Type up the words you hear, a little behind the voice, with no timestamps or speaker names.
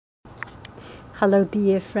Hello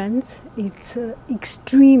dear friends, it's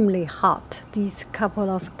extremely hot these couple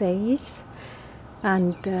of days,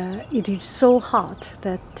 and it is so hot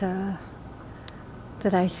that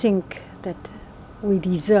I think that we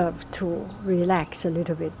deserve to relax a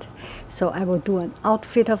little bit. So I will do an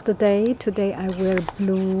outfit of the day. Today I wear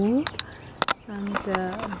blue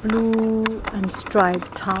and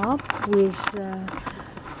striped top with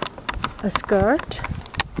a skirt,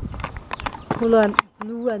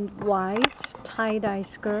 blue and white tie-dye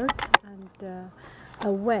skirt, and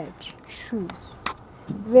a wedge shoes.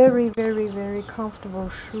 Very, very, very comfortable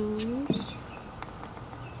shoes.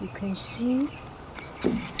 You can see.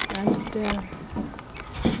 And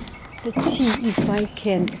let's see if I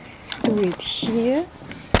can do it here.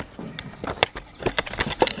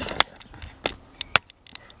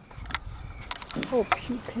 Hope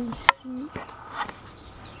you can see.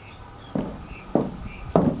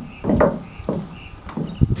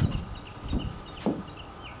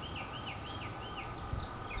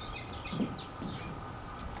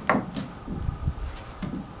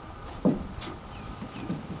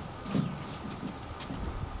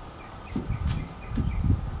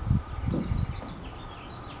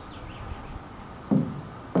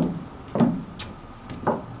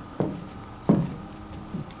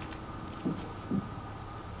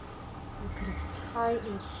 Tie it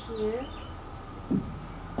here,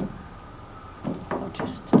 or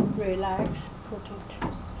just relax, put it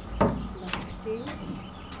like this.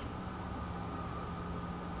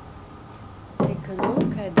 Take a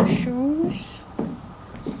look at the shoes.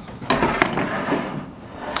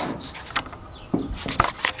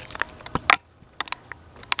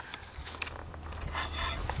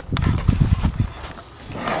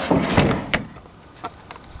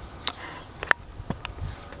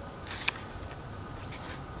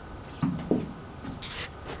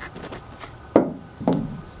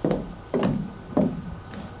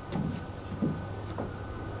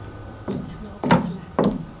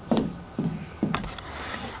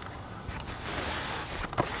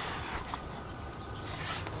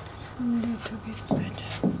 A little bit better.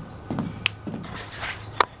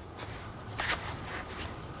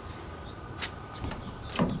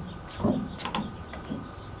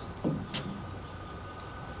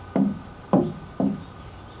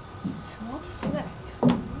 It's not flat.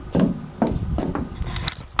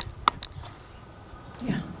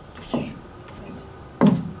 Yeah, this is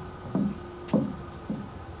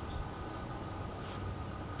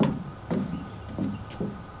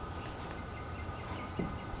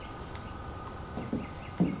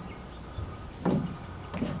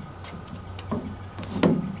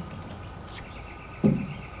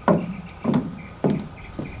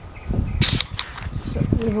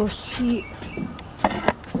we will see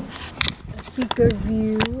a bigger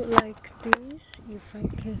view like this if I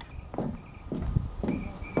can.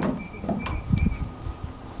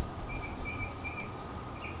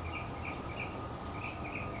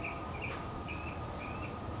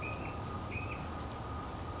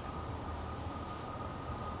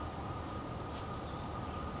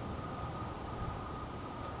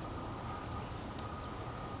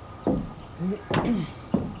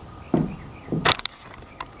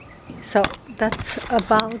 So that's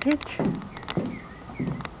about it,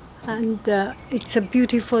 and it's a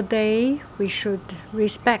beautiful day. We should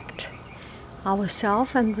respect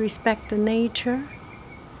ourselves and respect the nature,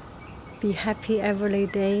 be happy every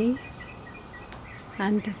day,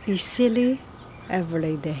 and be silly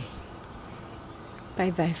every day.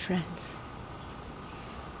 Bye bye friends.